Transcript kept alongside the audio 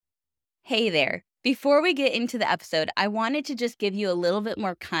Hey there. Before we get into the episode, I wanted to just give you a little bit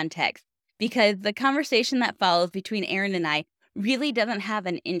more context because the conversation that follows between Erin and I really doesn't have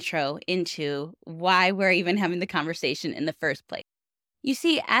an intro into why we're even having the conversation in the first place. You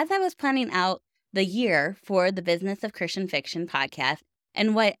see, as I was planning out the year for the Business of Christian Fiction podcast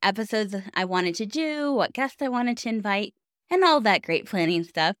and what episodes I wanted to do, what guests I wanted to invite, and all that great planning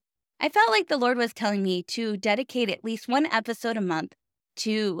stuff, I felt like the Lord was telling me to dedicate at least one episode a month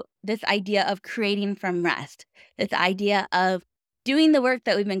to this idea of creating from rest, this idea of doing the work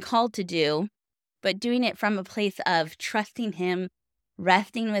that we've been called to do, but doing it from a place of trusting Him,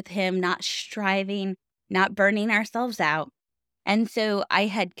 resting with Him, not striving, not burning ourselves out. And so I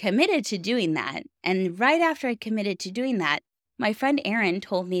had committed to doing that. And right after I committed to doing that, my friend Erin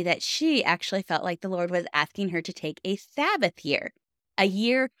told me that she actually felt like the Lord was asking her to take a Sabbath year, a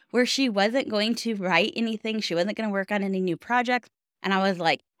year where she wasn't going to write anything. She wasn't going to work on any new projects. And I was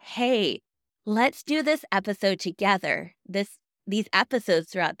like, hey, let's do this episode together, these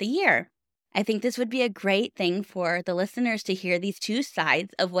episodes throughout the year. I think this would be a great thing for the listeners to hear these two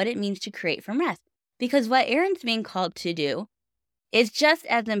sides of what it means to create from rest. Because what Erin's being called to do is just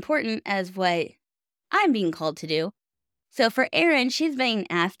as important as what I'm being called to do. So for Erin, she's being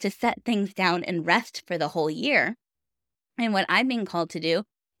asked to set things down and rest for the whole year. And what I'm being called to do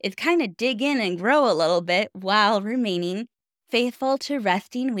is kind of dig in and grow a little bit while remaining faithful to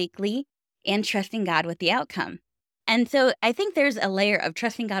resting weekly and trusting God with the outcome. And so I think there's a layer of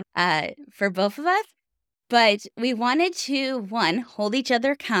trusting God for both of us, but we wanted to, one, hold each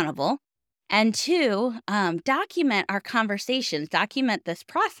other accountable, and two, document our conversations, document this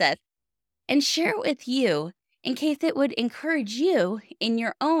process, and share it with you in case it would encourage you in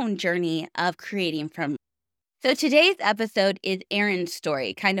your own journey of creating from. So today's episode is Erin's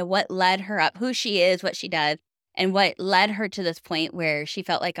story, kind of what led her up, who she is, what she does, and what led her to this point where she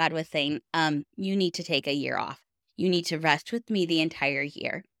felt like God was saying, you need to take a year off. You need to rest with me the entire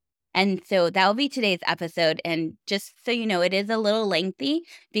year. And so that will be today's episode. And just so you know, it is a little lengthy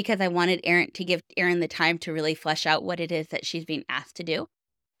because I wanted Erin to give Erin the time to really flesh out what it is that she's being asked to do.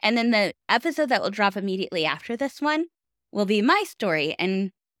 And then the episode that will drop immediately after this one will be my story.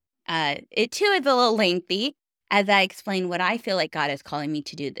 And it too is a little lengthy as I explain what I feel like God is calling me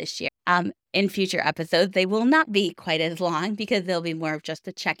to do this year. In future episodes, they will not be quite as long because they'll be more of just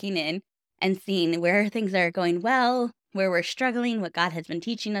a checking in and seeing where things are going well, where we're struggling, what God has been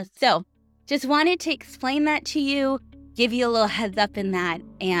teaching us. So just wanted to explain that to you, give you a little heads up in that.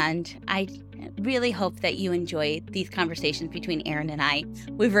 And I really hope that you enjoy these conversations between Erin and I.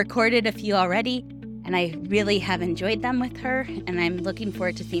 We've recorded a few already, and I really have enjoyed them with her. And I'm looking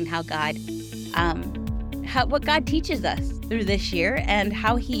forward to seeing how God, what God teaches us through this year and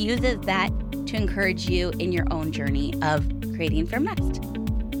how He uses that to encourage you in your own journey of creating from rest.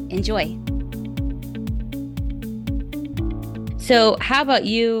 Enjoy. So how about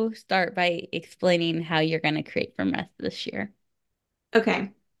you start by explaining how you're going to create from rest this year?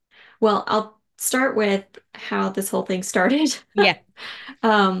 Okay. Well, I'll start with how this whole thing started. Yeah.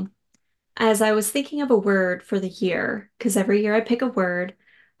 Um, as I was thinking of a word for the year, because every year I pick a word,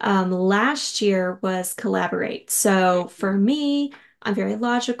 last year was collaborate. So for me, I'm very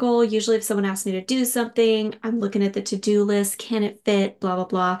logical. Usually, if someone asks me to do something, I'm looking at the to-do list. Can it fit? Blah, blah,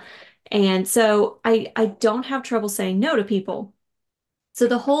 blah. And so I don't have trouble saying no to people. So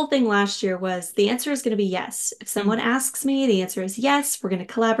the whole thing last year was the answer is going to be yes. If someone Mhm. asks me, the answer is yes. We're going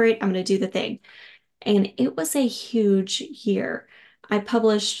to collaborate. I'm going to do the thing. And it was a huge year. I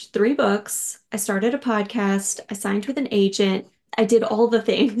published 3 books. I started a podcast. I signed with an agent. I did all the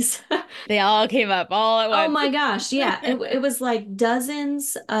things. They all came up all at Oh once. my gosh. Yeah. It was like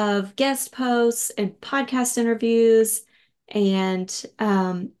dozens of guest posts and podcast interviews. And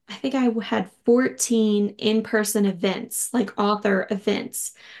I think I had 14 in-person events, like author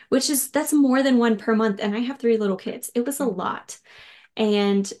events, that's more than one per month. And I have 3 little kids. It was a Mhm. lot.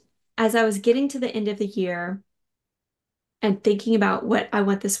 And as I was getting to the end of the year and thinking about what I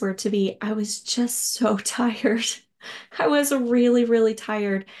want this word to be, I was just so tired. I was really, really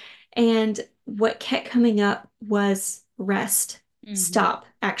tired. And what kept coming up was rest. Mhm. Stop,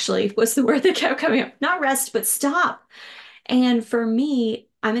 actually, was the word that kept coming up. Not rest, but stop. And for me,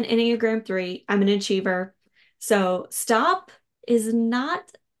 I'm an Enneagram 3, I'm an achiever. So stop is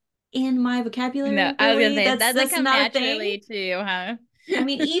not in my No, vocabulary, I was gonna really. say it That's doesn't that's come not a thing. naturally to you, huh? I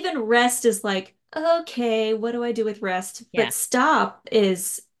mean, even rest is like, okay, what do I do with rest? Yeah. But stop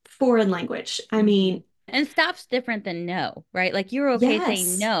is foreign language. I Mhm. mean, And stop's different than no, right? Like you're okay saying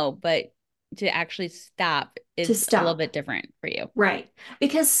yes. no, but to actually stop to is a little stop. bit different for you. Right.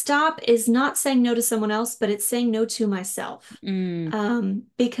 Because stop is not saying no to someone else, but it's saying no to myself. Mm,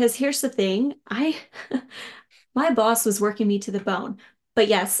 Because here's the thing, my boss was working me to the bone. But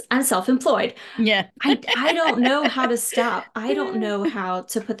yes, I'm self-employed. yeah. I don't know how to stop. I don't know how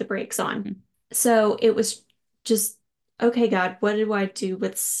to put the brakes on. So it was just, okay, God, what do I do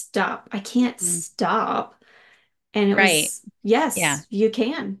with stop? I can't Mhm. stop. And it Right. was, Yeah. yes, you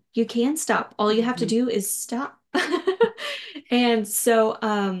can. You can stop. All you have to Mhm. do is stop. And so,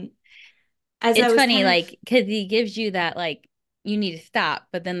 as I It's was funny, kind of, like, because he gives you that, like, you need to stop,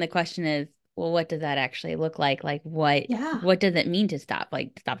 but then the question is, well, what does that actually look like? Like, yeah, what does it mean to stop?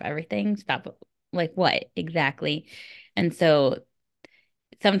 Like, stop everything? Stop, like, what exactly? And so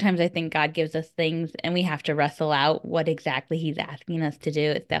sometimes I think God gives us things and we have to wrestle out what exactly he's asking us to do.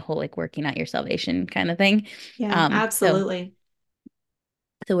 It's that whole like working out your salvation kind of thing. yeah, So absolutely.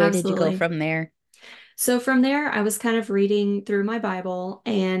 where did you go Absolutely. from there? So from there, I was kind of reading through my Bible.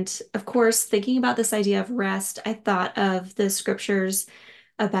 And of course, thinking about this idea of rest, I thought of the scriptures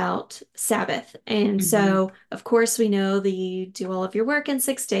about Sabbath. And Hmm. so, of course, we know that you do all of your work in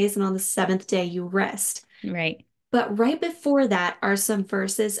 6 days, and on the seventh day, you rest. Right. But right before that are some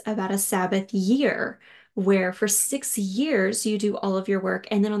verses about a Sabbath year, where for 6 years you do all of your work.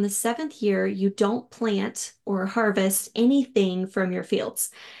 And then on the seventh year, you don't plant or harvest anything from your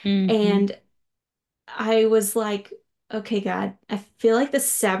fields. Hmm. And I was like, okay, God, I feel like the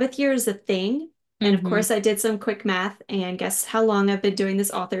Sabbath year is a thing. And of Hmm. course, I did some quick math and guess how long I've been doing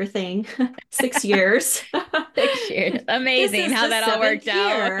this author thing? 6 years. 6 years. This Amazing is how the that all seventh worked out.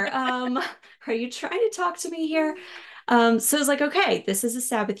 year. Are you trying to talk to me here? So it's like, okay, this is a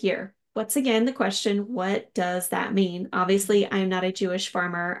Sabbath year. Once again, the question, what does that mean? Obviously, Mhm. I'm not a Jewish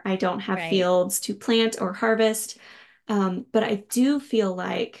farmer. I don't have Right. fields to plant or harvest. But I do feel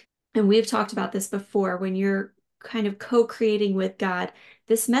like, and we've talked about this before, when you're kind of co-creating with God,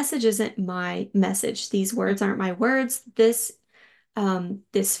 this message isn't my message. These words aren't my words. This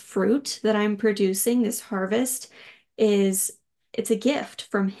fruit that I'm producing, this harvest, is it's a gift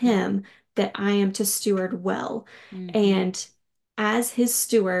from him that I am to steward well. Hmm. And as his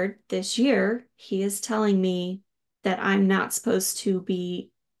steward this year, he is telling me that I'm not supposed to be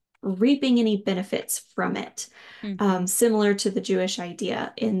reaping any benefits from it, Hmm. similar to the Jewish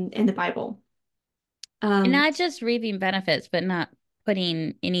idea in the Bible. And Um, not just reaping benefits, but not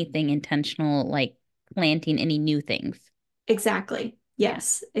putting anything intentional, like planting any new things. exactly. Yeah.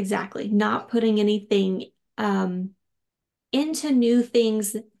 Yes, exactly. Not putting anything um, into new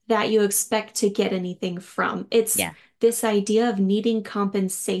things that you expect to get anything from. It's Yeah. this idea of needing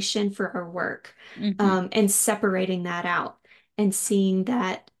compensation for our work, Hmm. and separating that out and seeing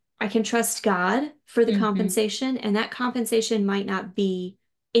that I can trust God for the Hmm. compensation, and that compensation might not be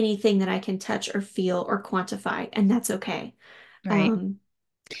anything that I can touch or feel or quantify, and that's okay. Right. Um,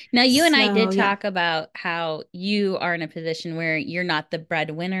 Now, you and I so did yeah, talk about how you are in a position where you're not the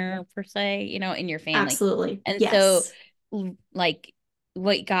breadwinner per se, in your family. absolutely. And so, Yes. like,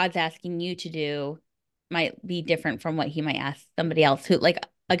 what God's asking you to do might be different from what he might ask somebody else who, like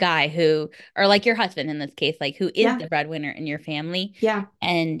a guy who, or like your husband in this case, like who is Yeah. the breadwinner in your family. Yeah.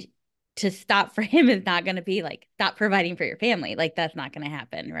 And to stop for him is not going to be like, stop providing for your family. Like, that's not going to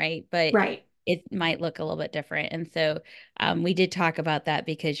happen. Right. But Right. it might look a little bit different. And so, we did talk about that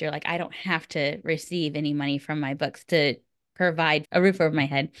because you're like, I don't have to receive any money from my books to provide a roof over my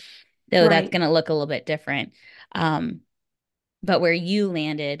head. So that's Right. going to look a little bit different. Um, but where you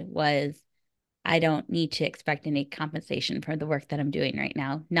landed was, I don't need to expect any compensation for the work that I'm doing right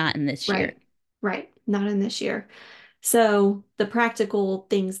now, not in this year. Right. Right. Not in this year. So the practical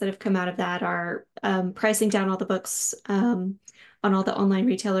things that have come out of that are pricing down all the books on all the online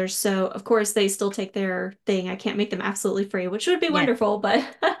retailers. So of course they still take their thing. I can't make them absolutely free, which would be Yeah. wonderful, but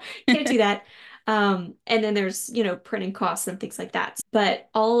can't do that. And then there's, printing costs and things like that. But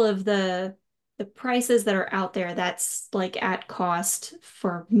all of the prices that are out there, that's like at cost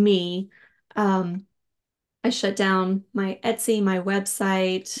for me. Um, I shut down my Etsy, my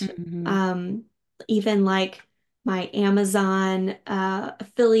website, Hmm. um, even like my Amazon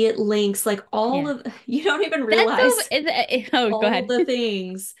affiliate links, like all Yeah. of, you don't even That's so, realize oh, go all ahead. the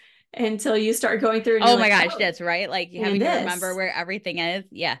things until you start going through and you're Oh my like, gosh, oh, that's right. Like and having to remember this. where everything is.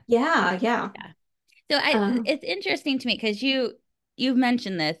 Yeah. Yeah, yeah. Yeah. So Uh, it's interesting to me because you've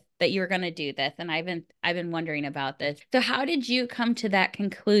mentioned this that you were going to do this, and I've been wondering about this. So how did you come to that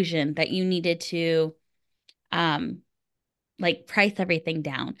conclusion that you needed to um like price everything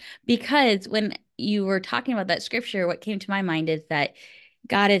down? Because when you were talking about that scripture, what came to my mind is that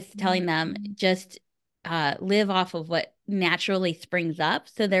God is telling them just live off of what naturally springs up.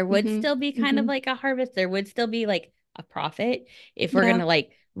 So there would Hmm. still be kind of Hmm. like a harvest. There would still be like a profit if we're going Yeah. to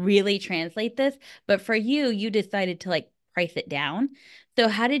like really translate this. But for you, you decided to like price it down. So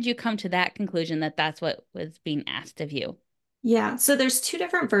how did you come to that conclusion that that's what was being asked of you? Yeah. So there's two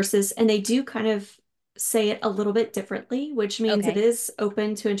different verses, and they do kind of say it a little bit differently, which means it Okay. is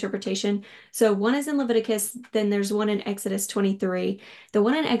open to interpretation. So one is in Leviticus, then there's one in Exodus 23. The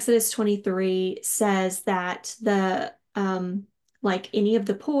one in Exodus 23 says that like any of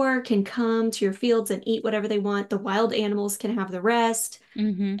the poor can come to your fields and eat whatever they want. The wild animals can have the rest.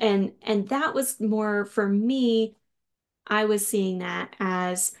 Mm-hmm. And that was more for me, I was seeing that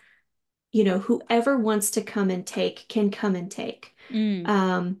as whoever wants to come and take can come and take. Mm.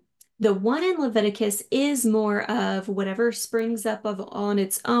 Um, the one in Leviticus is more of whatever springs up of on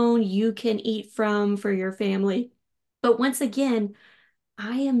its own, you can eat from for your family. But once again,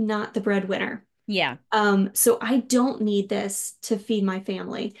 I am not the breadwinner. Yeah. So I don't need this to feed my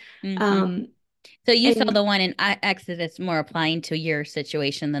family. Mm-hmm. Um, So you saw and the one in Exodus more applying to your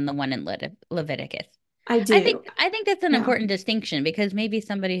situation than the one in Leviticus. I I think do. I think that's an Yeah. important distinction because maybe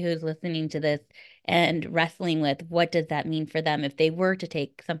somebody who's listening to this and wrestling with what does that mean for them if they were to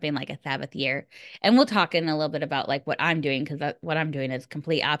take something like a Sabbath year. And we'll talk in a little bit about like what I'm doing because what I'm doing is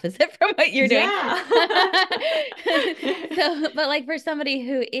complete opposite from what you're doing. Yeah. So, but like for somebody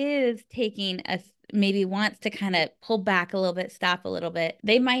who is taking maybe wants to kind of pull back a little bit, stop a little bit,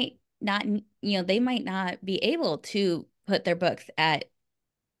 they might not, they might not be able to put their books at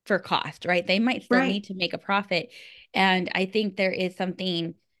for cost, right? They might still Right. need to make a profit. And I think there is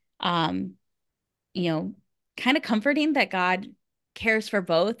something, um, you know, kind of comforting that God cares for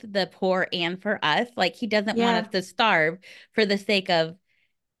both the poor and for us. Like he doesn't want us Yeah. to starve for the sake of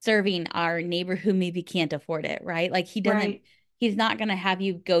serving our neighbor who maybe can't afford it, right? Like Right. he's not going to have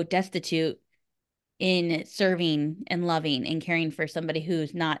you go destitute in serving and loving and caring for somebody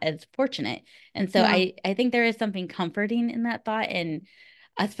who's not as fortunate. And so Yeah. I think there is something comforting in that thought. And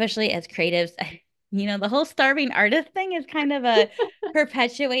especially as creatives, the whole starving artist thing is kind of a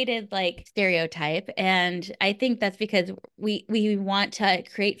perpetuated like stereotype. And I think that's because we want to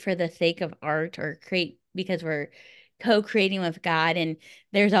create for the sake of art or create because we're co-creating with God. And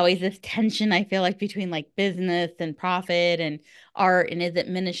there's always this tension, I feel like, between like business and profit and art and is it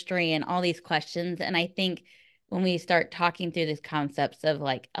ministry and all these questions. And I think when we start talking through these concepts of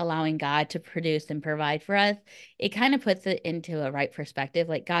like allowing God to produce and provide for us, it kind of puts it into a right perspective.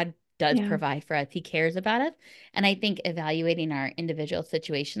 Like God does Yeah. provide for us, He cares about us. And I think evaluating our individual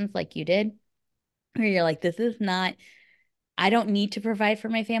situations like you did, where you're like, this is not, I don't need to provide for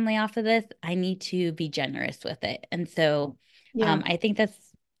my family off of this. I need to be generous with it. And so Yeah. I think that's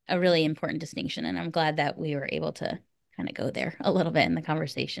a really important distinction. And I'm glad that we were able to kind of go there a little bit in the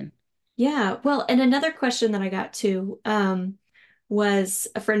conversation. Yeah. Well, and another question that I got too, was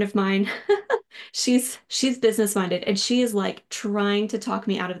a friend of mine. She's business minded and she is like trying to talk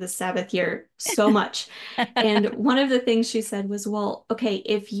me out of the Sabbath year so much. And one of the things she said was, well, okay,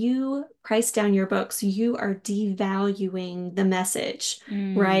 if you price down your books, you are devaluing the message,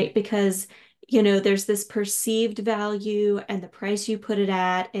 Mm, right? Because there's this perceived value and the price you put it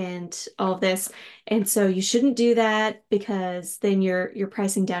at and all of this. And so you shouldn't do that because then you're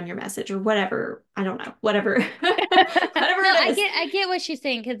pricing down your message or whatever. I don't know, whatever. Whatever no, it is. I get what she's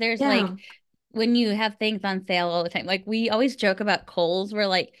saying because there's like Yeah. when you have things on sale all the time. Like we always joke about Kohl's, where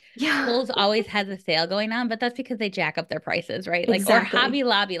like Yeah. Kohl's always has a sale going on, but that's because they jack up their prices, right? Like or Exactly. Hobby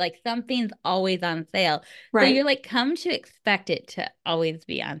Lobby, like something's always on sale. So you're Right. like come to expect it to always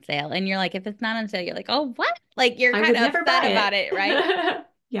be on sale. And you're like, if it's not on sale, you're like, oh, what? Like you're I kind would of never upset buy about it, right? it.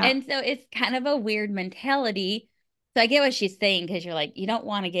 Yeah. And so it's kind of a weird mentality. So I get what she's saying because you're like, you don't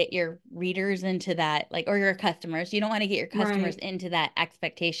want to get your readers into that, like, or your customers, you don't want to get your customers Right. into that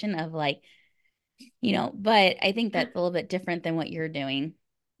expectation of like, but I think that's a little bit different than what you're doing.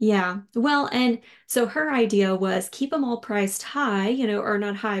 Yeah. Well, and so her idea was keep them all priced high, or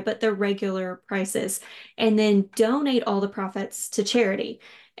not high, but the regular prices, and then donate all the profits to charity.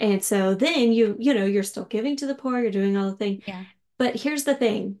 And so then you're still giving to the poor, you're doing all the thing. Yeah. But here's the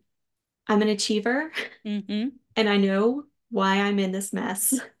thing. I'm an achiever Mm-hmm. and I know why I'm in this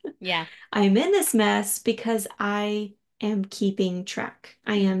mess. Yeah. I'm in this mess because I am keeping track.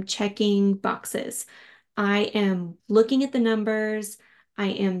 I am Mm-hmm. checking boxes. I am looking at the numbers. I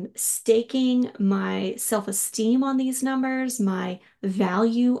am staking my self-esteem on these numbers, my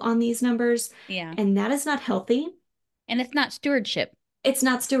value on these numbers, Yeah. and that is not healthy. And it's not stewardship, It's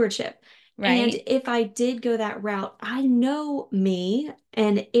not stewardship. And right? if I did go that route, I know me,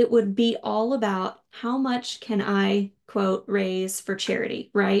 and it would be all about how much can I quote, raise for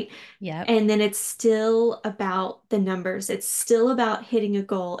charity, right? Yep. And then it's still about the numbers. It's still about hitting a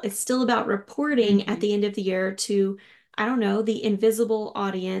goal. It's still about reporting at Hmm. the end of the year to, I don't know, the invisible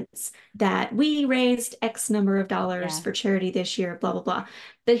audience that we raised X number of dollars Yeah. for charity this year, blah, blah, blah.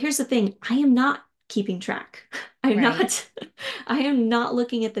 But here's the thing, I am not keeping track. I'm Right. not, I am not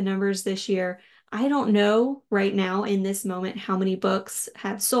looking at the numbers this year. I don't know right now in this moment how many books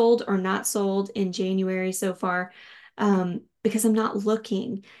have sold or not sold in January so far, because I'm not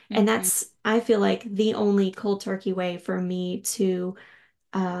looking. And Hmm. that's, I feel like, the only cold turkey way for me to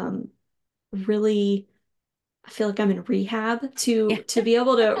um, really, I feel like I'm in rehab Yeah. to be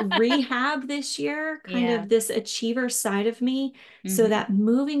able to rehab this year, kind Yeah. of this achiever side of me, so Hmm. that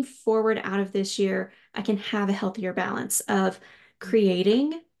moving forward out of this year, I can have a healthier balance of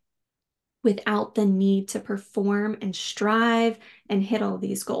creating without the need to perform and strive and hit all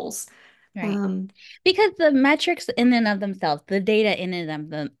these goals. Right. Um, Because the metrics in and of themselves, the data in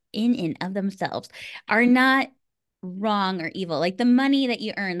and of themselves are not wrong or evil. Like the money that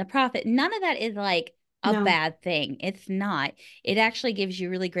you earn, the profit, none of that is like a no. bad thing. It's not. It actually gives you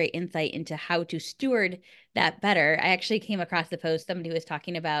really great insight into how to steward that better. I actually came across a post, somebody was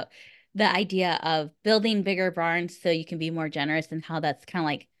talking about the idea of building bigger barns so you can be more generous and how that's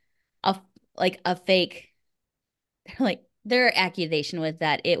kind of a a fake like their accusation was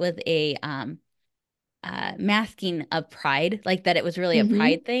that it was a masking of pride, like that it was really a Hmm.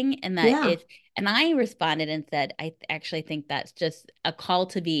 pride thing, and that Yeah, it's. And I responded and said, actually think that's just a call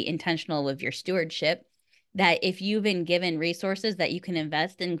to be intentional with your stewardship. That if you've been given resources that you can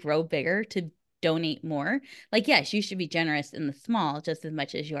invest and grow bigger to donate more, like, yes, you should be generous in the small just as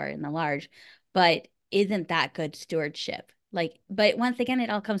much as you are in the large. But isn't that good stewardship? Like, but once again, it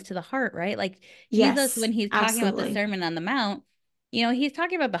all comes to the heart, right? Like Jesus, yes, when he's talking about the absolutely. Sermon on the Mount, he's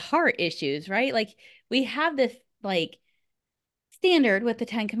talking about the heart issues, right? Like we have this like standard with the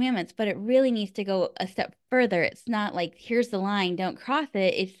Ten Commandments, but it really needs to go a step further. It's not like here's the line, don't cross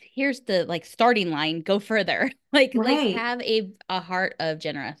it. It's here's the like starting line, go further. Like Right. have a heart of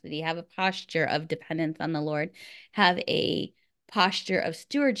generosity, have a posture of dependence on the Lord, have a posture of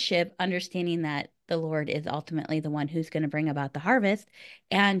stewardship, understanding that the Lord is ultimately the one who's going to bring about the harvest,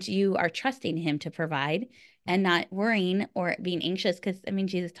 and you are trusting Him to provide and not worrying or being anxious. Because I mean,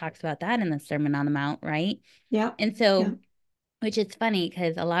 Jesus talks about that in the Sermon on the Mount, right? Yep. And so, Yep. which is funny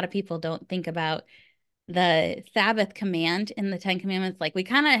because a lot of people don't think about the Sabbath command in the Ten Commandments. Like we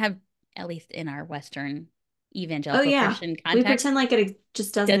kind of have, at least in our Western Oh evangelical yeah. Christian We context, pretend like it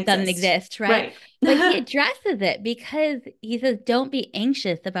just doesn't just doesn't exist. exist, right? Right. But he addresses it because he says, don't be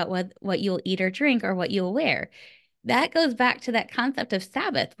anxious about what you'll eat or drink or what you'll wear. That goes back to that concept of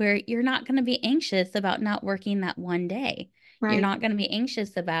Sabbath, where you're not going to be anxious about not working that one day. You're Right. not going to be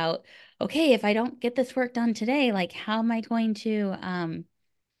anxious about, okay, if I don't get this work done today, like how am I going to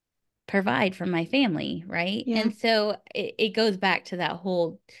provide for my family, right? Yeah. And so it goes back to that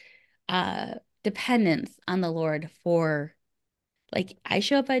whole uh dependence on the Lord for like I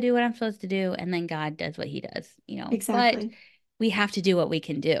show up, I do what I'm supposed to do, and then God does what he does. But Exactly. we have to do what we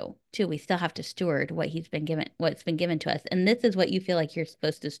can do too. We still have to steward what's been given to us. And this is what you feel like you're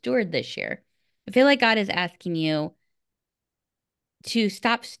supposed to steward this year. I feel like God is asking you to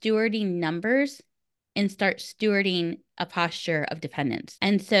stop stewarding numbers and start stewarding a posture of dependence.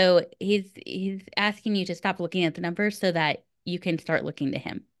 And so he's asking you to stop looking at the numbers so that you can start looking to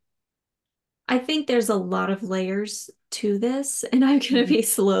him. I think there's a lot of layers to this, and I'm going to Hmm. be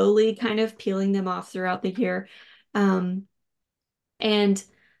slowly kind of peeling them off throughout the year. Um, and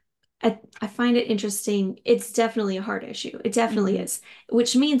I find it interesting. It's definitely a hard issue. It definitely Hmm. is,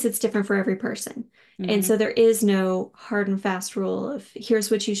 which means it's different for every person. And Hmm. so there is no hard and fast rule of here's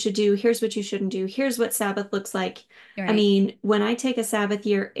what you should do, here's what you shouldn't do, here's what Sabbath looks like. I Right. mean, when I take a Sabbath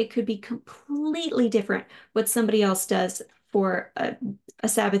year, it could be completely different what somebody else does for a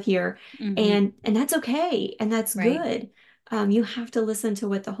Sabbath year. Hmm. And that's okay. And that's Right. good. You have to listen to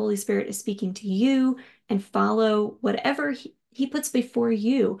what the Holy Spirit is speaking to you and follow whatever he puts before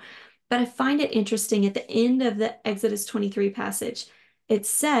you. But I find it interesting at the end of the Exodus 23 passage, it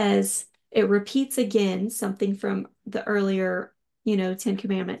says, it repeats again something from the earlier, Ten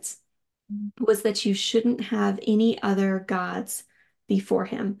Commandments, was that you shouldn't have any other gods before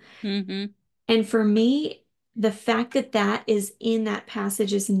him. Hmm. And for me, the fact that that is in that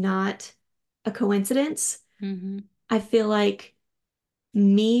passage is not a coincidence. Hmm. I feel like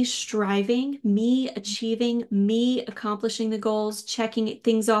me striving, me achieving, me accomplishing the goals, checking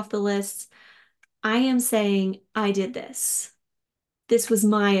things off the list, I am saying I did this. This was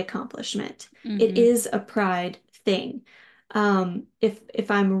my accomplishment. It Hmm. is a pride thing.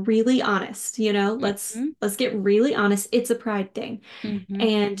 If I'm really honest, Mhm. let's get really honest. It's a pride thing. Mhm.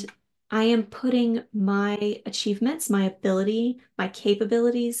 And I am putting my achievements, my ability, my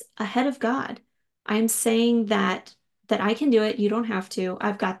capabilities ahead of God. I'm saying that I can do it. You don't have to.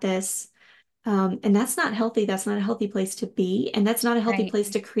 I've got this. And that's not healthy. That's not a healthy place to be. And that's not a healthy Right. place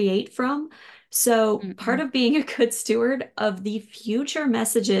to create from. So part Mm-mm. of being a good steward of the future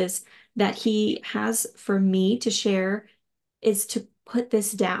messages that he has for me to share is to put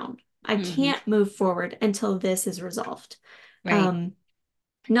this down. I Mhm. can't move forward until this is resolved. Right. Um,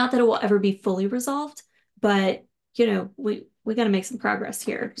 Not that it will ever be fully resolved, but we got to make some progress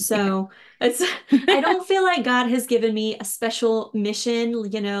here. So it's I don't feel like God has given me a special mission,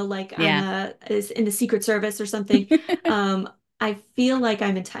 like I'm Yeah. a is in the Secret Service or something. Um, I feel like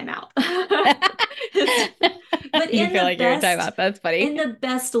I'm in timeout. It's- but You feel like you're in timeout. That's in funny. the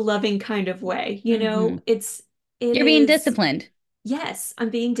best loving kind of way. Hmm. It You're being is disciplined. yes, I'm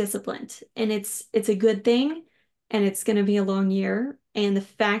being disciplined and it's a good thing and it's going to be a long year. And the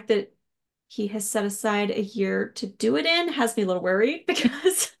fact that he has set aside a year to do it in has me a little worried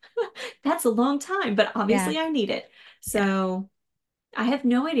because that's a long time, but Yeah. obviously I need it. Yeah. So I have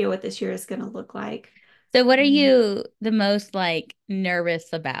no idea what this year is going to look like. So what are Mm. you the most like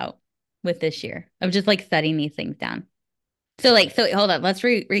nervous about with this year of just like setting these things down? So hold on, let's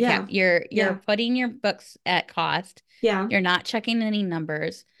recap. Yeah, You're yeah, putting your books at cost. yeah. You're not checking any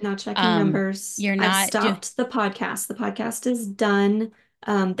numbers. Not checking Um, numbers. you're I've not doing stopped the podcast. The podcast is done.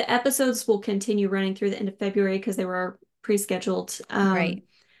 The episodes will continue running through the end of February because they were pre-scheduled. right.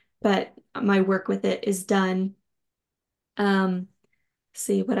 But my work with it is done. Um,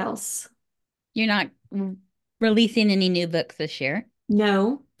 see what else? You're not releasing any new books this year.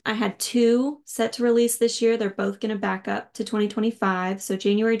 No, I had two set to release this year. They're both going to back up to 2025. So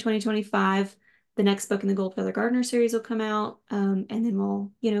January 2025, the next book in the Gold Feather Gardener series will come out. And then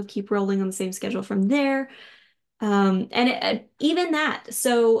we'll, keep rolling on the same schedule from there. Even that.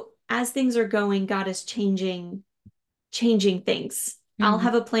 So as things are going, God is changing things. I'll Hmm.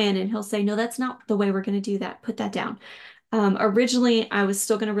 have a plan and he'll say, no, that's not the way we're going to do that. Put that down. Originally, I was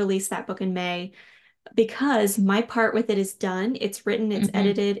still going to release that book in May because my part with it is done. It's written, it's Hmm.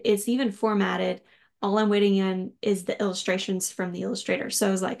 edited, it's even formatted. All I'm waiting on is the illustrations from the illustrator. So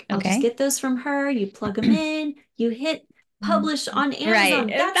I was like, I'll just Okay. get those from her. You plug them in, you hit publish on Right. Amazon.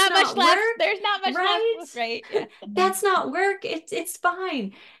 There's That's not much not left. work, There's not much right? left. Right. Yeah. That's not work. It's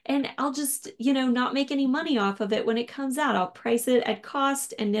fine. And I'll just, not make any money off of it when it comes out. I'll price it at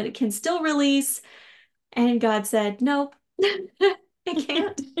cost and then it can still release. And God said, nope, it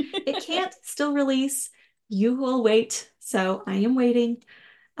can't. It can't still release. You will wait. So I am waiting.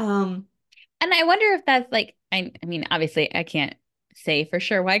 Um, And I wonder if that's like, I mean, obviously I can't say for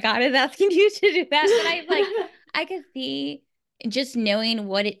sure why God is asking you to do that, but I could see just knowing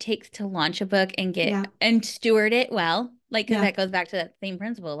what it takes to launch a book and get yeah, and steward it well, like, because yeah, that goes back to that same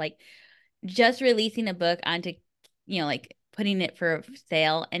principle. Like, just releasing a book onto, like putting it for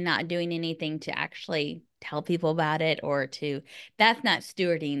sale and not doing anything to actually tell people about it or to, that's not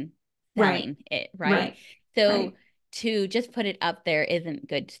stewarding right, selling it, right? right, So right. to just put it up there isn't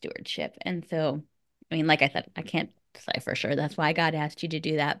good stewardship. And so, I mean, like I said, I can't say for sure that's why God asked you to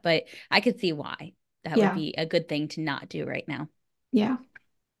do that, but I could see why that would Yeah, be a good thing to not do right now. yeah.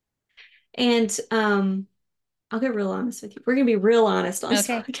 And I'll get real honest with you. We're gonna be real honest on this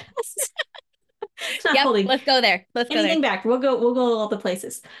Okay. podcast. Not Yep. holding Let's go there. Let's go there. anything back. We'll go all the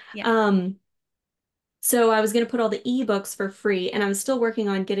places. Yeah. Um, So I was going to put all the ebooks for free, and I was still working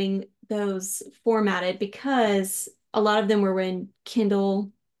on getting those formatted because a lot of them were in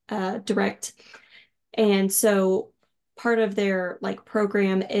Kindle Direct. And so part of their like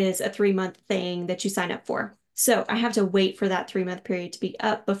program is a 3-month thing that you sign up for. So I have to wait for that 3-month period to be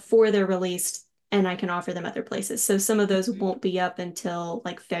up before they're released and I can offer them other places. So some of those Mhm. won't be up until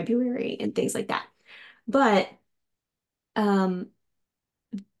like February and things like that. But um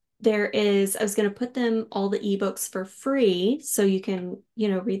I was going to put them all the ebooks for free so you can,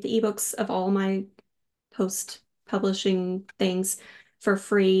 read the ebooks of all my post publishing things for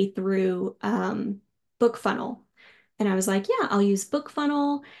free through BookFunnel. And I was like, yeah, I'll use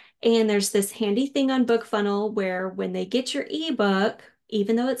BookFunnel. And there's this handy thing on BookFunnel where when they get your ebook,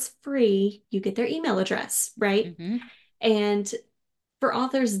 even though it's free, you get their email address, right? Mhm. And for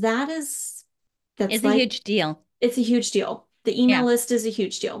authors, that's It's a like huge deal. it's a huge deal. The email Yeah. list is a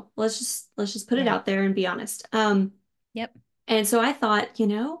huge deal. Let's just put it Yeah. out there and be honest. Yep. And so I thought,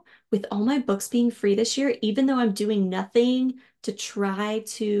 with all my books being free this year, even though I'm doing nothing to try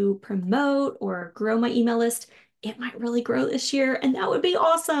to promote or grow my email list, it might really grow this year, and that would be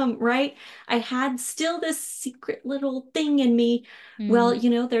awesome, right? I had still this secret little thing in me. Well,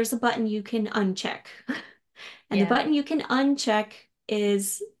 Mm, there's a button you can uncheck. And the yeah. button you can uncheck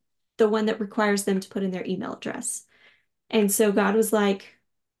is the one that requires them to put in their email address. And so God was like,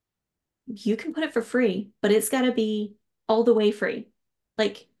 you can put it for free, but it's got to be all the way free.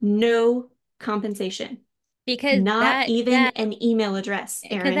 Like no compensation, Because not even an email address.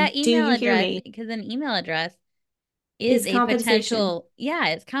 Erin, that do email you hear address, me? because an email address is Is a compensation. potential, yeah,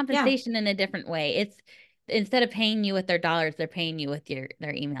 it's Yeah, compensation in a different way. It's instead of paying you with their dollars, they're paying you with their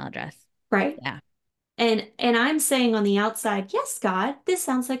email address. right. Yeah. And I'm saying on the outside, yes, God, this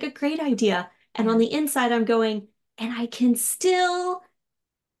sounds like a great idea. And on Yeah. the inside, I'm going, and I can still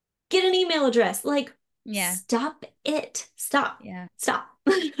get an email address. Like, Yeah. stop it. Stop. Yeah. Stop.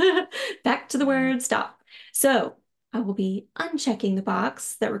 Back to the Yeah. word stop. So I will be unchecking the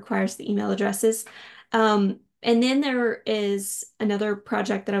box that requires the email addresses. And then there is another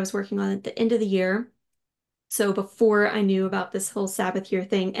project that I was working on at the end of the year. So before I knew about this whole Sabbath year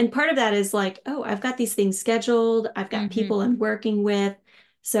thing, and part of that is like, oh, I've got these things scheduled, I've got Hmm. people I'm working with.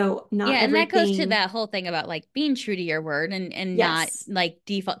 So not Yeah, and that goes to everything, that whole thing about like being true to your word and not yes, like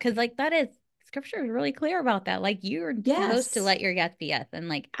default because like that is scripture is really clear about that. Like you're supposed to yes, let your yes be yes and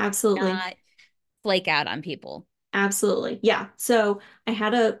like absolutely. not flake out on people. Absolutely. Yeah. So I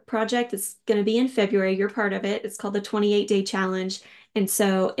had a project that's going to be in February. You're part of it. It's called the 28-day challenge. And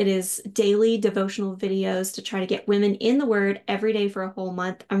so it is daily devotional videos to try to get women in the word every day for a whole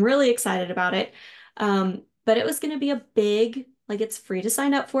month. I'm really excited about it. But it was going to be a big, like it's free to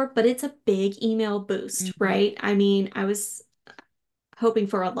sign up for, but it's a big email boost, Hmm. right? I mean, I was hoping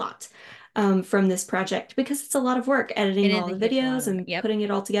for a lot from this project because it's a lot of work It editing is all a the huge a lot videos of work. and Yep. putting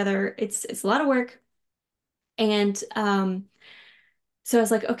it all together. It's a lot of work. And so I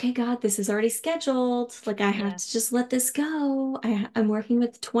was like, okay, God, this is already scheduled. Like, I have Yeah. to just let this go. I'm working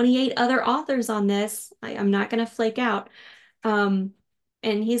with 28 other authors on this. I'm not going to flake out. Um,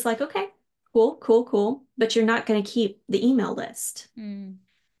 and he's like, okay, cool, cool, cool. But you're not going to keep the email list. Mm.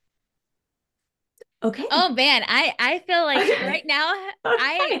 Okay. Oh man, I feel like Okay. right now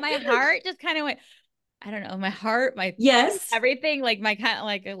I Okay. my heart just kind of went I don't know, my heart, my Yes. everything like my kind of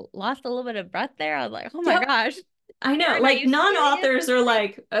like I lost a little bit of breath there. I was like, "Oh my Yep. gosh. I know. Erin, are Like, you serious?" non-authors are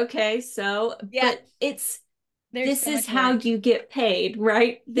Like, like, okay, so, yeah, but there's this so is much how work. you get paid,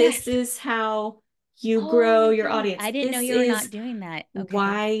 right? Yes. This is how you Oh grow my your goodness. audience. I didn't know This you were is not doing that. Okay.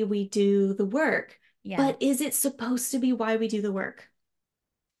 why we do the work. Yeah. But is it supposed to be why we do the work?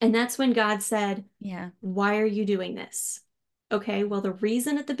 And that's when God said, Yeah. why are you doing this? Okay, well, the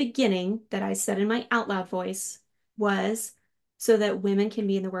reason at the beginning that I said in my out loud voice was so that women can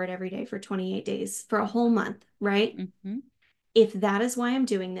be in the word every day for 28 days, for a whole month, right? Mm-hmm. If that is why I'm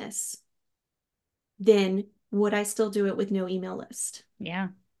doing this, then would I still do it with no email list? Yeah.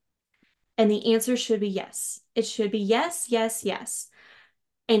 And the answer should be yes. It should be yes, yes, yes.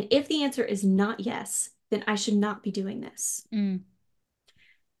 And if the answer is not yes, then I should not be doing this. Mm.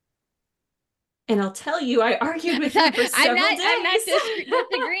 And I'll tell you, I argued with Sorry, him for several I'm not days.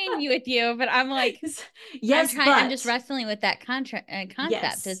 disagreeing with you, but I'm like Yes, I'm just but wrestling with that concept.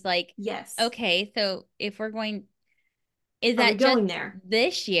 yes, It's like, yes. okay, so if we're going, is Are we that just going there?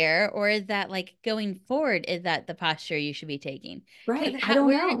 this year, or is that like going forward? Is that the posture you should be taking? Because Right. I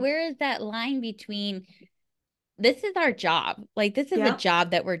don't know. where is that line between this is our job? Like this is a Yep.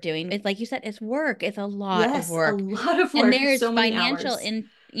 job that we're doing. It's like you said, it's work. It's a lot of Yes, a work, lot of and work, there's so many financial hours. in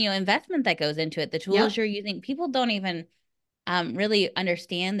investment that goes into it. The tools Yep. you're using, people don't even really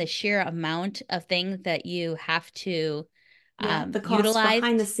understand the sheer amount of things that you have to Yeah, the cost utilize.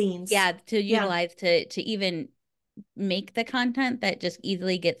 behind the scenes. Yeah, to Yeah. utilize to even make the content that just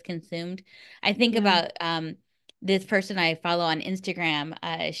easily gets consumed. I think Yeah. about this person I follow on Instagram.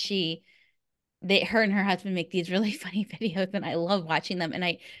 Her and her husband make these really funny videos, and I love watching them.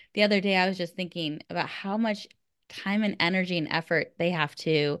 And the other day I was just thinking about how much time and energy and effort they have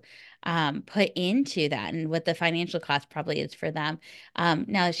to put into that and what the financial cost probably is for them.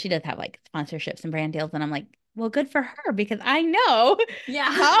 Now she does have like sponsorships and brand deals, and I'm like, well, good for her because I know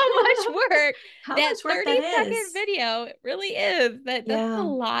Yeah. how much work How that much work that 30-second is. video really is. That's a Yeah.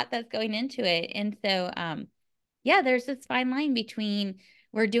 lot that's going into it. And so yeah, there's this fine line between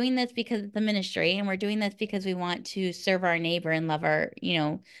we're doing this because it's a ministry and we're doing this because we want to serve our neighbor and love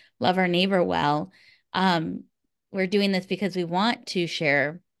our neighbor well. Um, we're doing this because we want to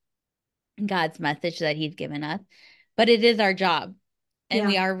share God's message that he's given us, but it is our job and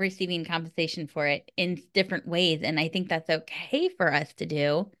we Yeah. are receiving compensation for it in different ways. And I think that's okay for us to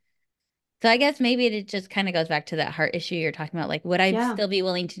do. So I guess maybe it just kind of goes back to that heart issue you're talking about. Like, would I Yeah, still be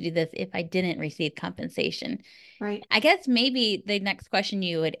willing to do this if I didn't receive compensation? right, I guess maybe the next question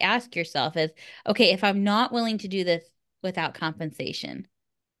you would ask yourself is, okay, if I'm not willing to do this without compensation,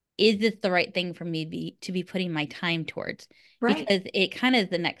 is this the right thing for me to be putting my time towards? right. Because it kind of is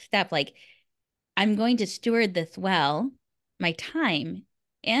the next step. Like, I'm going to steward this well, my time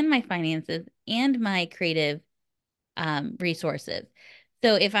and my finances and my creative resources.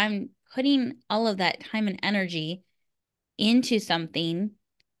 So if I'm putting all of that time and energy into something,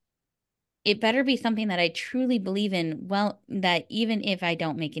 it better be something that I truly believe in. Well, that even if I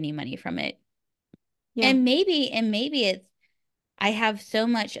don't make any money from it, Yeah, and maybe it's I have so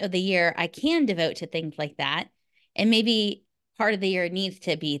much of the year I can devote to things like that, and maybe part of the year needs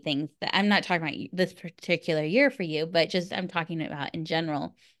to be things that I'm not talking about this particular year for you, but just I'm talking about in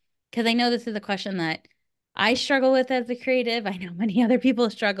general because I know this is a question that I struggle with as a creative. I know many other people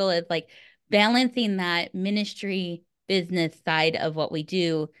struggle with like balancing that ministry business side of what we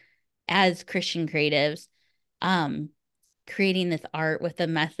do as Christian creatives, um, creating this art with a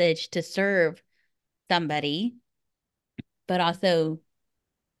message to serve somebody, but also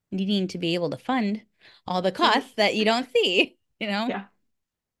needing to be able to fund all the right. costs that you don't see, you know, Yeah,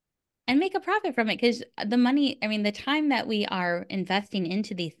 and make a profit from it. Because the money, I mean, the time that we are investing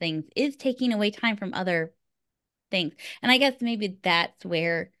into these things is taking away time from other things. And I guess maybe that's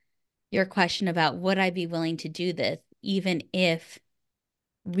where your question about would I be willing to do this, even if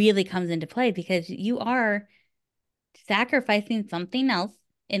really comes into play, because you are sacrificing something else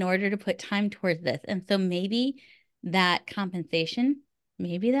in order to put time towards this. And so maybe that compensation,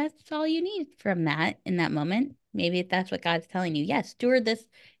 maybe that's all you need from that in that moment. Maybe that's what God's telling you. Yes, steward this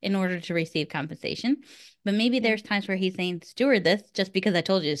in order to receive compensation. But maybe yeah, there's times where he's saying, steward this just because I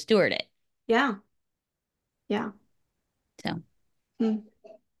told you to steward it. yeah, yeah. So, Hmm.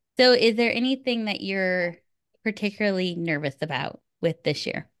 so is there anything that you're particularly nervous about with this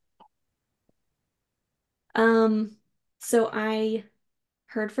year? Um, so I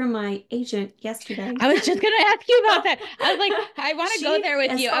heard from my agent yesterday. I was just going to ask you about that. I was like, I want to go She, there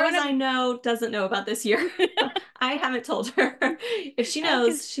with as you. I far as want I know, doesn't know about this year. to. I haven't told her. If she I was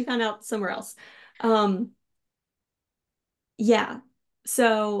gonna knows, she found out somewhere else. Um, yeah.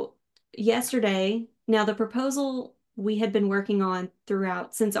 So yesterday, now the proposal we had been working on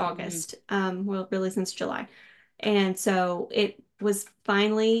throughout since Mhm. August, well, really since July. And so it was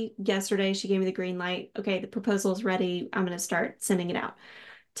finally yesterday, she gave me the green light. Okay, the proposal's ready. I'm going to start sending it out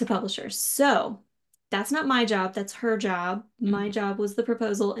to publishers. So that's not my job, that's her job. My Mhm. job was the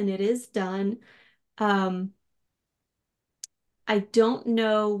proposal, and it is done. Um, I don't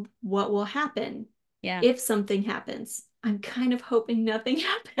know what will happen Yeah. if something happens. I'm kind of hoping nothing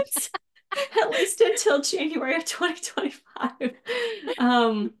happens, at least until January of 2025.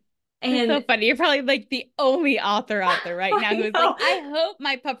 Um, It's so and funny. You're probably like the only author out there right now I who's like, know. I hope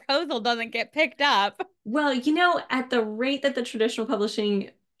my proposal doesn't get picked up. Well, at the rate that the traditional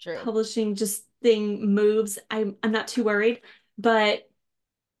True. publishing just thing moves, I'm not too worried, but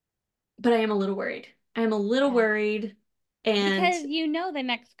I am a little worried. I am a little Yeah. worried. And Because you know the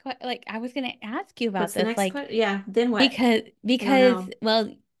next like I was gonna ask you about what's the this. next Like question? Yeah, then what? I don't because know.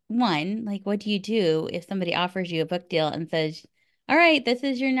 well, one, like what do you do if somebody offers you a book deal and says, all right, this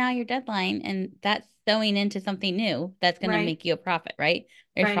is your deadline, and that's sewing into something new that's gonna Right, make you a profit, right?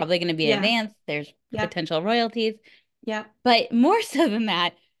 There's right. probably gonna be Yeah, advance, there's yep, potential royalties. yep, But more so than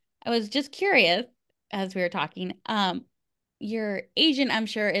that, I was just curious as we were talking. Your agent, I'm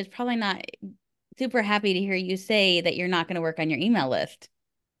sure, is probably not super happy to hear you say that you're not going to work on your email list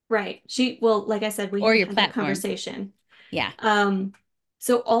right. Well, like I said, we or haven't your had that platform. conversation. Yeah. Um,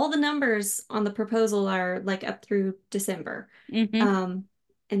 so all the numbers on the proposal are like up through December. Hmm. Um,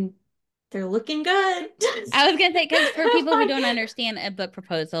 and they're looking good. I was going to say, because for people who don't understand a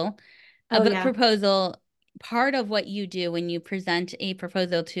Oh book yeah, proposal, part of what you do when you present a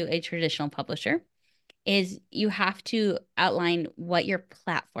proposal to a traditional publisher is you have to outline what your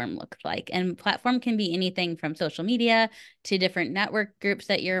platform looks like. And platform can be anything from social media to different network groups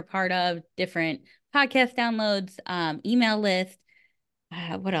that you're a part of, different podcast downloads, email list.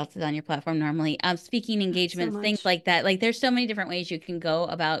 What else is on your platform normally? Speaking so engagements, things much. like that. Like there's so many different ways you can go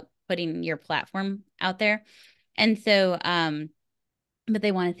about putting your platform out there. And so, but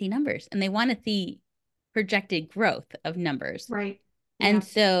they want to see numbers and they want to see projected growth of numbers. Right. And Yeah,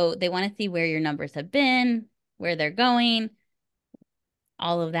 so they want to see where your numbers have been, where they're going,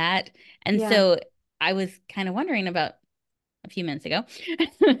 all of that. And yeah, so I was kind of wondering about a few minutes ago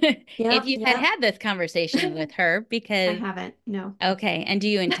if yep, you had yep. had this conversation with her I because, haven't. No. okay. And do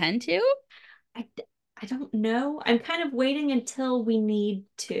you intend to? I, I don't know. I'm kind of waiting until we need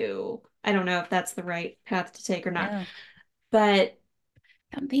to. I don't know if that's the right path to take or not. No, But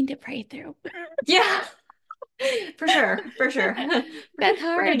something to pray through. yeah, for sure, for sure. That's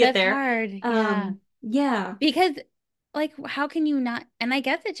We're gonna hard. get That's there. hard. Yeah. Yeah, Because, like, how can you not? And I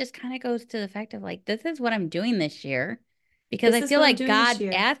guess it just kind of goes to the fact of like, this is what I'm doing this year because this I is feel what I'm like doing this God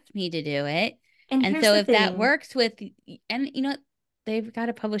year. asked me to do it. And And here's so the if that thing. works with, and you know, they've got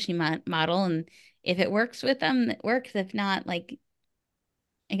a publishing model, and if it works with them, it works. If not, like,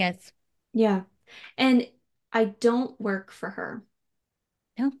 I guess, Yeah. And I don't work for her.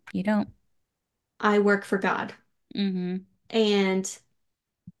 no, you don't. I work for God. Mm-hmm. And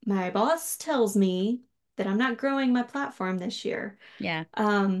my boss tells me that I'm not growing my platform this year. Yeah.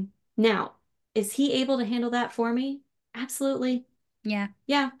 Now, is he able to handle that for me? Absolutely. Yeah.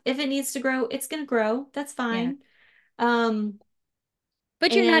 Yeah, if it needs to grow, it's going to grow. That's Yeah. fine. Um,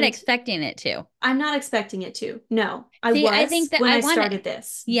 But you're not and expecting it to. I'm not expecting it to. No, I See, I think was that when I I want it. started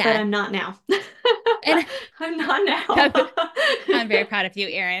this, but Yeah. I'm not now. And I'm not now. I'm very proud of you,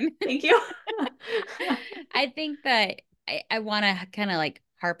 Erin. Thank you. I think that I want to kind of like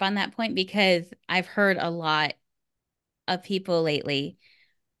harp on that point because I've heard a lot of people lately,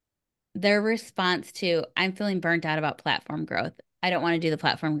 their response to, I'm feeling burnt out about platform growth. I don't want to do the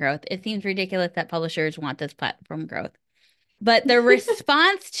platform growth. It seems ridiculous that publishers want this platform growth. But the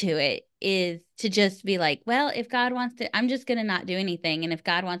response to it is to just be like, well, if God wants to, I'm just going to not do anything. And if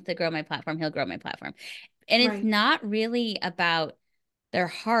God wants to grow my platform, he'll grow my platform. And it's Right. not really about their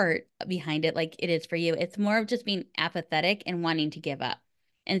heart behind it like it is for you. It's more of just being apathetic and wanting to give up.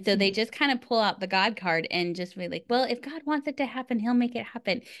 And so they Mhm. just kind of pull out the God card and just be like, well, if God wants it to happen, he'll make it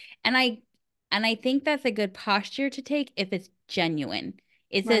happen. And I think that's a good posture to take if it's genuine.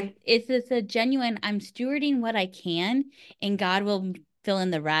 Right. It's this a genuine, I'm stewarding what I can and God will fill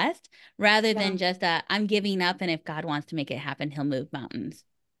in the rest rather Yeah. than just a I'm giving up and if God wants to make it happen, he'll move mountains.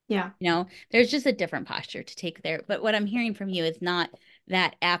 Yeah. You know, there's just a different posture to take there. But what I'm hearing from you is not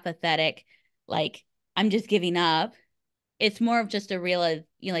that apathetic, like, I'm just giving up. It's more of just a real,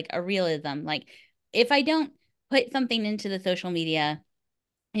 like a realism. Like, if I don't put something into the social media,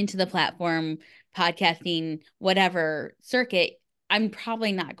 into the platform, podcasting, whatever circuit, I'm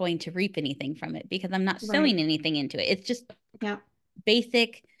probably not going to reap anything from it because I'm not Right. sowing anything into it. It's just Yeah.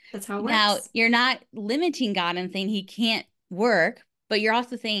 basic. That's how it Now, works. you're not limiting God and saying he can't work, but you're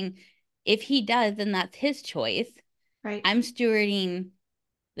also saying if he does, then that's his choice. Right. I'm stewarding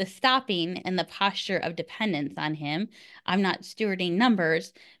the stopping and the posture of dependence on him. I'm not stewarding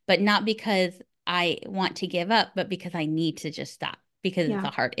numbers, but not because I want to give up, but because I need to just stop because it's Yeah.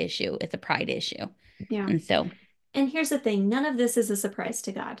 a heart issue, it's a pride issue. Yeah. And so, And here's the thing, none of this is a surprise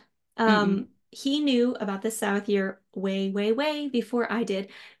to God. mm-mm, He knew about the Sabbath year way, way, way before I did.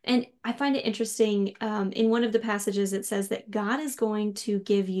 And I find it interesting. In one of the passages, it says that God is going to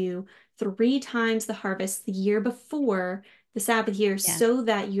give you three times the harvest the year before the Sabbath year yeah. so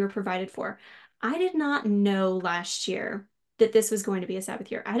that you're provided for. I did not know last year that this was going to be a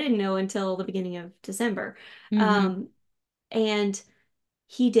Sabbath year. I didn't know until the beginning of December. Mm-hmm, Um, and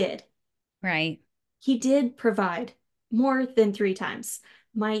he did. right. He did provide more than three times.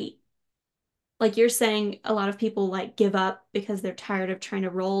 My, like you're saying, a lot of people like give up because they're tired of trying to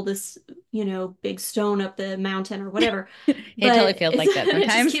roll this, big stone up the mountain or whatever. It totally But feels like that it just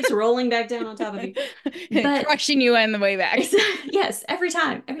sometimes. keeps rolling back down on top of you. But Crushing you on the way back. it's, yes, every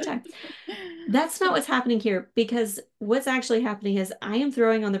time, every time. That's not what's happening here because what's actually happening is I am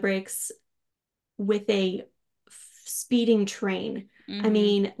throwing on the brakes with a speeding train. I Mm-hmm,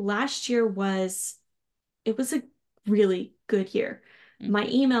 mean, last year was it was a really good year. My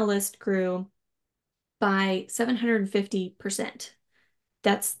mm-hmm. email list grew by 750%.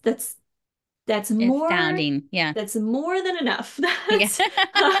 That's that's that's more Astounding. Yeah. that's more than enough. Yeah.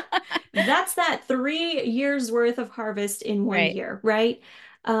 That's that 3 years worth of harvest in one Right. year, right?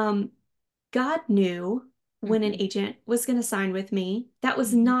 Um, God knew when an Mm-hmm, agent was going to sign with me. That was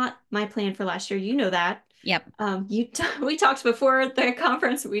mm-hmm. not my plan for last year. You know that. Yep. We talked before the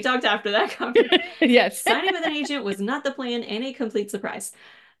conference. We talked after that conference. Yes. Signing with an agent was not the plan and a complete surprise.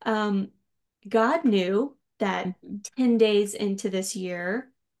 Um, God knew that Mhm. 10 days into this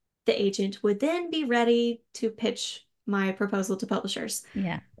year, the agent would then be ready to pitch my proposal to publishers.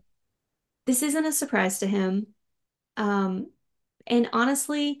 Yeah. This isn't a surprise to him. Um, and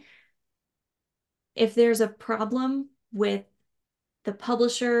honestly, if there's a problem with the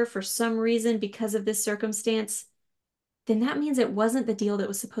publisher for some reason because of this circumstance, then that means it wasn't the deal that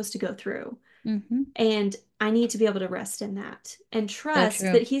was supposed to go through. Mm-hmm. And I need to be able to rest in that and So trust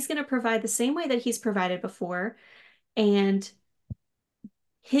true. that he's going to provide the same way that he's provided before. And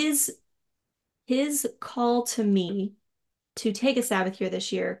his his call to me to take a Sabbath year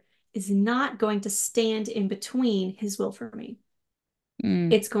this year is not going to stand in between his will for me.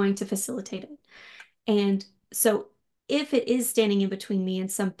 Mm, It's going to facilitate it. And so if it is standing in between me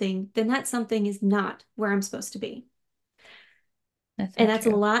and something, then that something is not where I'm supposed to be. that's so And that's a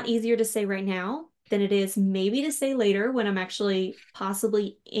true. lot easier to say right now than it is maybe to say later when I'm actually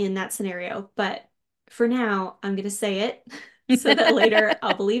possibly in that scenario. But for now, I'm going to say it so that later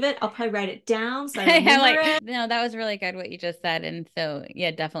I'll believe it. I'll probably write it down so I I'm remember like, it. no, that was really good what you just said. And so,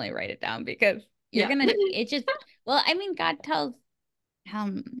 yeah, definitely write it down because you're Yeah. gonna, it just, well, I mean, God tells,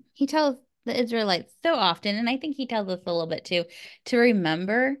 he tells the Israelites so often, and I think he tells us a little bit too, to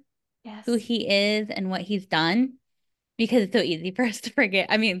remember who Yes. he is and what he's done because it's so easy for us to forget.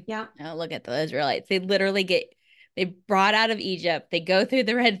 I mean, Yeah. oh, look at the Israelites. They literally they brought out of Egypt, they go through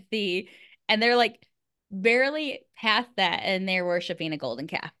the Red Sea, and they're like barely past that, and they're worshiping a golden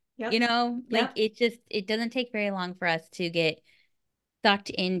calf. You Yep. know, like Yep. it doesn't take very long for us to get sucked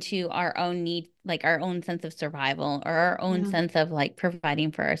into our own need, like our own sense of survival or our own Yeah. sense of like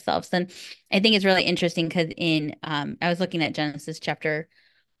providing for ourselves. And I think it's really interesting because I was looking at Genesis chapter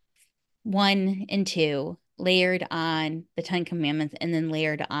 1 and 2 layered on the Ten Commandments and then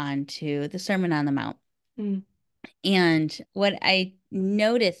layered on to the Sermon on the Mount. Mm, And what I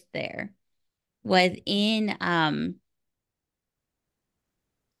noticed there was in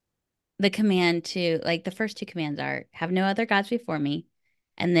the command to like the first two commands are have no other gods before me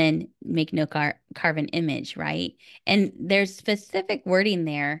and then make no carven image, right? And there's specific wording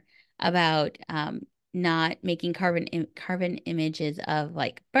there about not making carven images of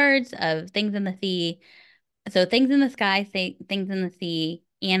like birds, of things in the sea, so things in the sky, say things in the sea,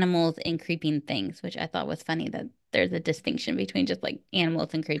 animals and creeping things, which I thought was funny that there's a distinction between just like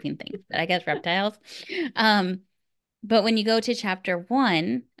animals and creeping things, but I guess reptiles. Um, but when you go to chapter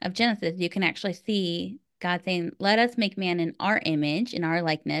 1 of Genesis, you can actually see God saying, "Let us make man in our image, in our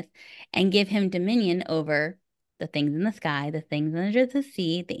likeness, and give him dominion over the things in the sky, the things under the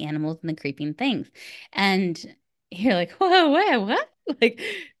sea, the animals, and the creeping things." And you're like, "Whoa, whoa, what?" Like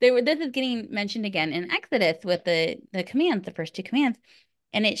they were. This is getting mentioned again in Exodus with the commands, the first two commands.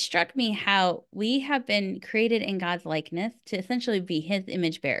 And it struck me how we have been created in God's likeness to essentially be his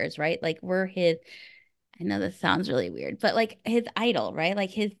image bearers, right? Like we're his, I know this sounds really weird, but like his idol, right?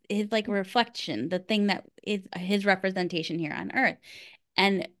 Like his like reflection, the thing that is his representation here on earth.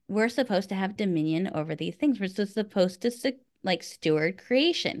 And we're supposed to have dominion over these things. We're just supposed to like steward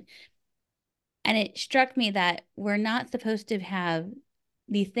creation. And it struck me that we're not supposed to have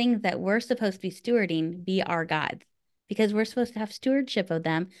these things that we're supposed to be stewarding be our gods because we're supposed to have stewardship of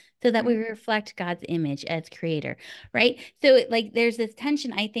them so that we right. reflect God's image as creator, right? So like there's this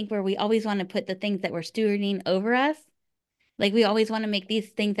tension I think where we always want to put the things that we're stewarding over us. Like we always want to make these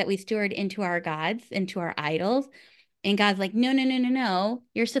things that we steward into our gods, into our idols. And God's like, no, no, no, no, no.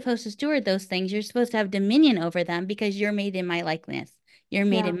 You're supposed to steward those things. You're supposed to have dominion over them because you're made in my likeness. You're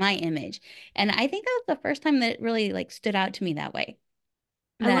made Yeah. in my image. And I think that was the first time that it really like stood out to me that way.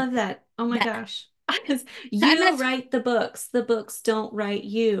 I That love that. Oh my that gosh. Because I'm you not write the books don't write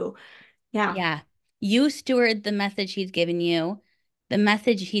you. Yeah. yeah. You steward the message he's given you. The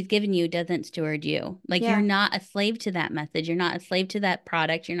message he's given you doesn't steward you. Like you're Yeah. not a slave to that message. You're not a slave to that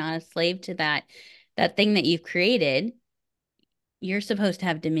product. You're not a slave to that thing that you've created. You're supposed to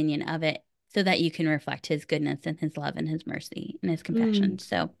have dominion of it so that you can reflect his goodness and his love and his mercy and his Mm. compassion.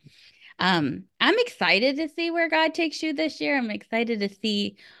 So, I'm excited to see where God takes you this year. I'm excited to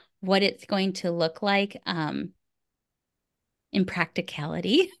see what it's going to look like in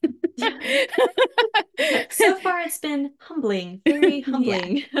practicality. So far, it's been humbling, very Yeah.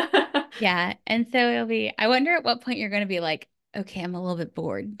 humbling. Yeah. And so it'll be, I wonder at what point you're going to be like, okay, I'm a little bit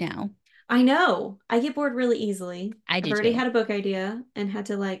bored now. I know. I get bored really easily. I I've do already too. had a book idea and had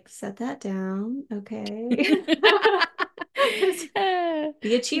to like set that down. Okay. Because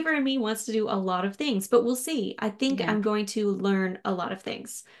the achiever in me wants to do a lot of things, but we'll see. I think Yeah. I'm going to learn a lot of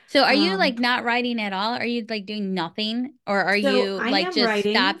things. So are you Um, like not writing at all? Are you like doing nothing? Or are so you I like am just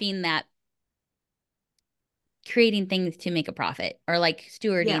writing. stopping that creating things to make a profit or like Yeah.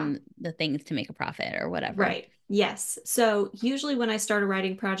 stewarding the things to make a profit or whatever? Right. Yes. So usually when I start a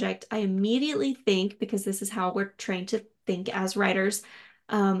writing project, I immediately think, because this is how we're trained to think as writers,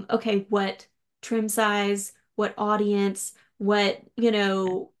 okay, what trim size, what audience, what,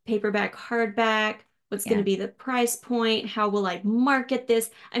 paperback, hardback, what's going to Yeah. be the price point, how will I market this?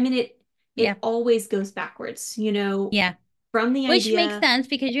 I mean, it Yeah. always goes backwards, Yeah. from the Which makes idea. sense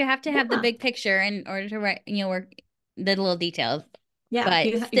because you have to have the Yeah. big picture in order to write, work the little details. Yeah, But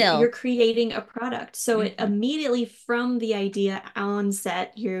you're still, creating a product. So it hmm immediately from the idea on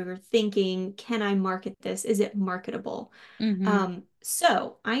set, you're thinking, can I market this? Is it marketable? hmm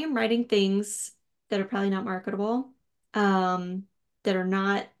So I am writing things that are probably not marketable, um, that are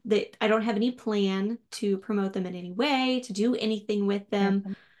not that I don't have any plan to promote them in any way, to do anything with Fair them.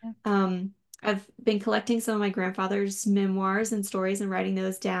 enough. Yeah. I've been collecting some of my grandfather's memoirs and stories and writing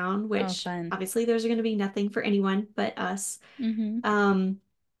those down, Oh, which fun. obviously those are going to be nothing for anyone but us. Hmm. Um,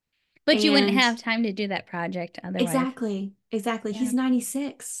 But you wouldn't and have time to do that project otherwise. exactly, exactly. Yeah. He's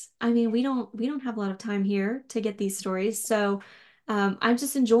 96. I mean, we don't have a lot of time here to get these stories. So, I'm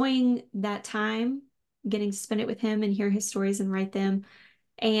just enjoying that time, getting to spend it with him and hear his stories and write them.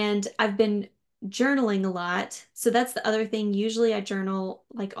 And I've been journaling a lot. So that's the other thing. Usually I journal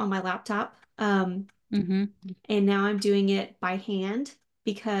like on my laptop. Hmm. And now I'm doing it by hand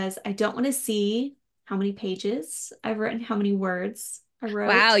because I don't want to see how many pages I've written, how many words I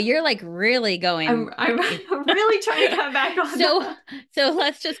Wow, wrote. you're like really I'm going. I'm It- I'm really trying to cut back on So, that. so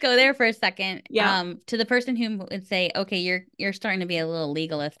let's just go there for a second. Yeah. To the person who would say, "Okay, you're starting to be a little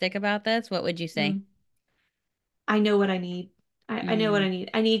legalistic about this," what would you say? Mm. I know what I need. I know what Mm, I need.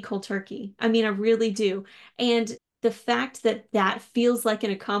 I need cold turkey. I mean, I really do. And the fact that that feels like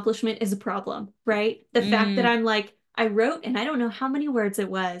an accomplishment is a problem, right? The fact that mm, I'm like, I wrote and I don't know how many words it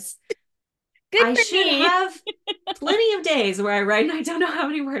was. good I for should me. have plenty of days where I write and I don't know how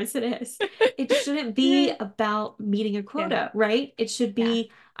many words it is. It shouldn't be about meeting a Yeah, quota, right? It should yeah,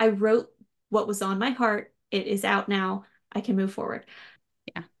 be, I wrote what was on my heart. It is out now. I can move forward.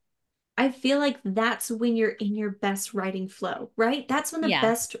 yeah, I feel like that's when you're in your best writing flow, right? That's when the yeah,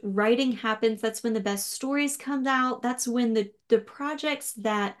 best writing happens. That's when the best stories come out. That's when the projects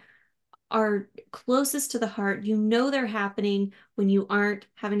that are closest to the heart, you know they're happening when you aren't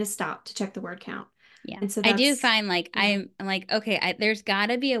having to stop to check the word count. yeah. And so I do that's, find like yeah. I'm like, okay, there's got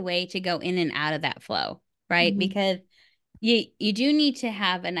to be a way to go in and out of that flow, right? Hmm. Because you do need to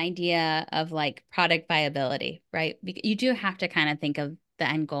have an idea of like product viability, right? You do have to kind of think of the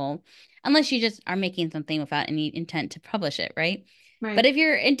end goal, unless you just are making something without any intent to publish it, right? But Right. if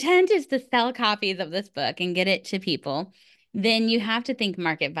your intent is to sell copies of this book and get it to people, then you have to think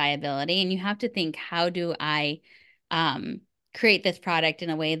market viability and you have to think, how do I um, create this product in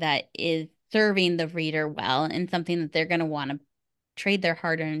a way that is serving the reader well and something that they're going to want to trade their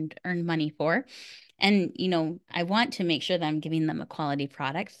hard earned money for. And, I want to make sure that I'm giving them a quality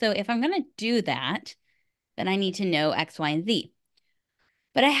product. So if I'm going to do that, then I need to know X, Y, and Z.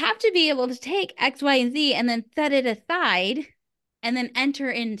 But I have to be able to take X, Y, and Z and then set it aside and then enter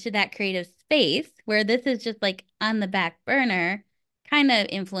into that creative space where this is just like on the back burner, kind of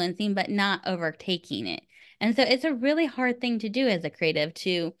influencing, but not overtaking it. And so it's a really hard thing to do as a creative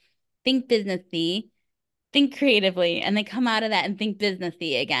to think businessy, think creatively, and then come out of that and think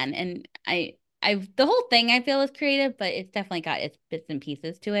businessy again. And the whole thing I feel is creative, but it's definitely got its bits and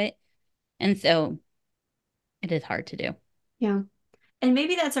pieces to it. And so it is hard to do. Yeah. And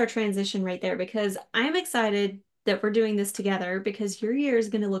maybe that's our transition right there because I'm excited that we're doing this together because your year is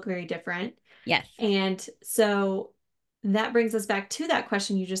going to look very different. Yes. And so that brings us back to that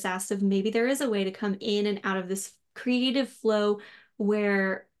question you just asked of maybe there is a way to come in and out of this creative flow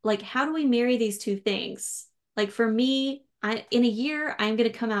where, like, how do we marry these two things? Like for me, in a year, I'm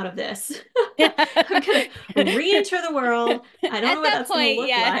going to come out of this. I'm going to re-enter the world. I don't know At what some that's going to point,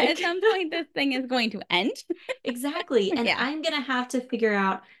 look yes. At like. some point, this thing is going to end. Exactly. And Yeah. I'm going to have to figure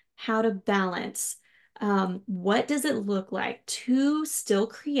out how to balance, what does it look like to still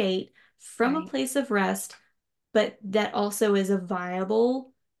create from a Right. place of rest, but that also is a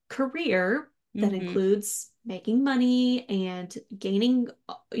viable career that Hmm. includes making money and gaining,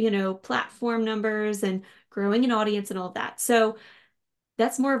 platform numbers and growing an audience and all of that. So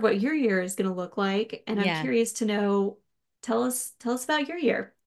that's more of what your year is going to look like. And I'm Yeah. curious to know, tell us about your year.